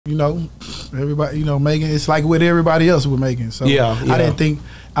You know, everybody, you know, Megan, it's like what everybody else was making. So yeah.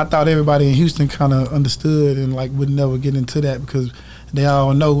 I thought everybody in Houston kind of understood and like would never get into that because they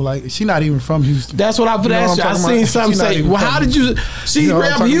all know like she not even from Houston. That's what I put asked you. I seen something say, well, how did you, she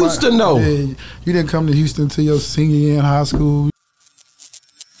rep Houston though. Yeah, you didn't come to Houston until your senior year in high school.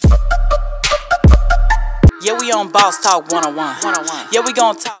 Yeah, we on Boss Talk 101. Yeah, we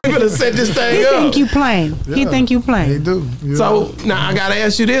gonna talk. I'm gonna set this thing He up. think you playing. Yeah. He think you playing. They do. So now I gotta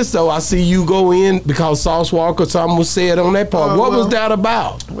ask you this though. I see you go in because Sauce Walka, something was said on that part. What was that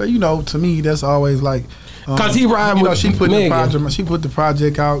about? Well, you know, to me, that's always like. Cause he riding with she put Megan. the project. She put the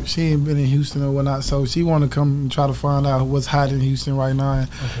project out. She ain't been in Houston or whatnot, so she want to come and try to find out what's hot in Houston right now. And,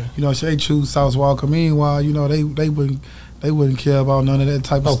 you know, they choose Sauce Walka. Meanwhile, you know, they wouldn't care about none of that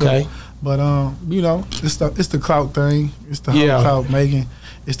type of stuff. But you know, it's the clout thing. It's the whole clout making.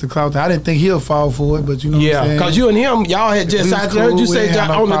 It's the clout thing. I didn't think he'll fall for it, but you know what I'm saying? Cause you and him, y'all had just, I heard you say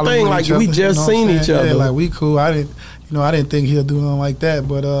on the thing like we just seen each other. Yeah, like we cool. I didn't think he'll do nothing like that,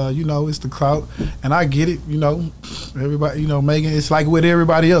 but you know, it's the clout, and I get it. You know, everybody, you know, Megan. It's like what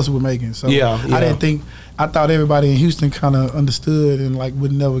everybody else was making. So I thought everybody in Houston kind of understood and like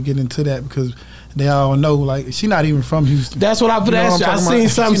would never get into that because they all know like she not even from Houston. That's what I put asked you. I seen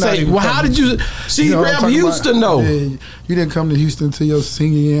something say, well, how did you? She rep Houston though. Yeah, you didn't come to Houston until your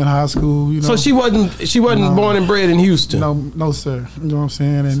senior year in high school. You know, so she wasn't born and bred in Houston. No, sir. You know what I'm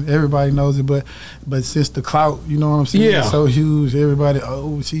saying? And everybody knows it, but since the clout, you know what I'm saying? It's so huge. Everybody,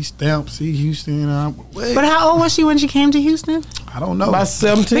 she stamped, see Houston. But how old was she when she came to Houston? I don't know. About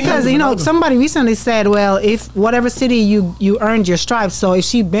 17. Because you know, somebody recently said, well, if whatever city you earned your stripes, so if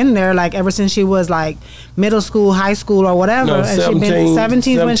she been there like ever since she was like middle school, high school, or whatever, and 17, she been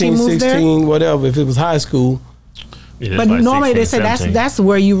 17 when she moved 16, there, whatever. If it was high school. Yeah, but like normally 16, they say that's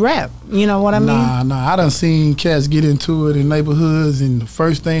where you rep. You know what I mean? Nah. I done seen cats get into it in neighborhoods, and the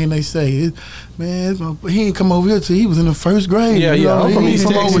first thing they say is, "Man, he ain't come over here till he was in the first grade." Yeah, I'm from East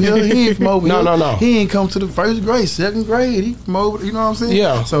Texas. He ain't from over here. No. He ain't come to the first grade, second grade. He from over. You know what I'm saying?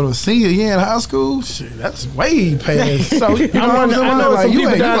 Yeah. So the senior year in high school, shit, that's way past. So you know what I'm saying? I know like, some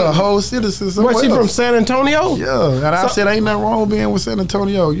people you a whole citizen. Was she from San Antonio? Yeah, and I said ain't nothing wrong with being with San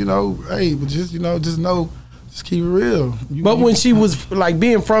Antonio. You know, hey, but just know. Just keep it real. But when she was like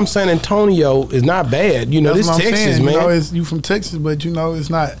being from San Antonio is not bad. You know, this Texas, man. You know, you from Texas, but you know, it's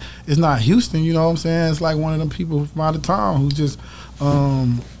not Houston. You know what I'm saying? It's like one of them people from out of town who just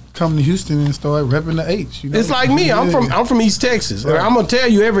come to Houston and start repping the H. You know? It's like me. I'm from East Texas. Right. I'm gonna tell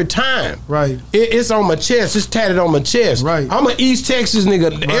you every time. Right. It's on my chest. It's tatted on my chest. Right. I'm an East Texas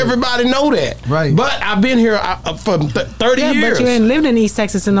nigga. Right. Everybody know that. Right. But I've been here for 30 years. But you ain't lived in East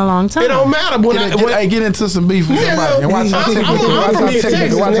Texas in a long time. It don't matter when I get into some beef with somebody. And watch I'm from East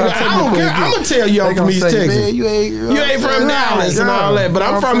Texas. I don't care. I'm gonna tell you I'm from East Texas. You ain't from Dallas and all that, but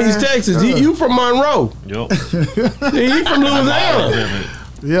I'm from East Texas. You from Monroe. Yup. You from Louisiana.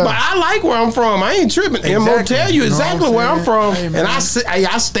 Yeah. But I like where I'm from. I ain't tripping. I'm gonna tell you exactly where I'm from, and I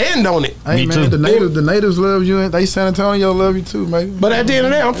stand on it. Hey, me too. The natives love you, and they San Antonio love you too, man. But at the end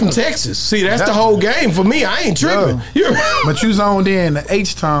of the day, I'm from Texas. See, that's the whole game for me. I ain't tripping. But you zoned in the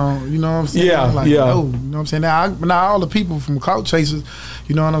H town. You know what I'm saying? Yeah, like, no, you know what I'm saying? Now all the people from clout chasers,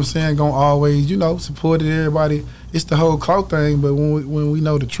 you know what I'm saying, gonna always, you know, support everybody. It's the whole clout thing. But when we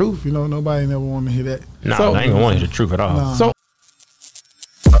know the truth, you know, nobody never want to hear that. Nah, so, I ain't gonna want to hear the truth at all. Nah. So.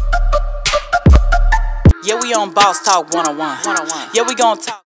 Yeah, we on Boss Talk 101. Yeah, we gonna talk.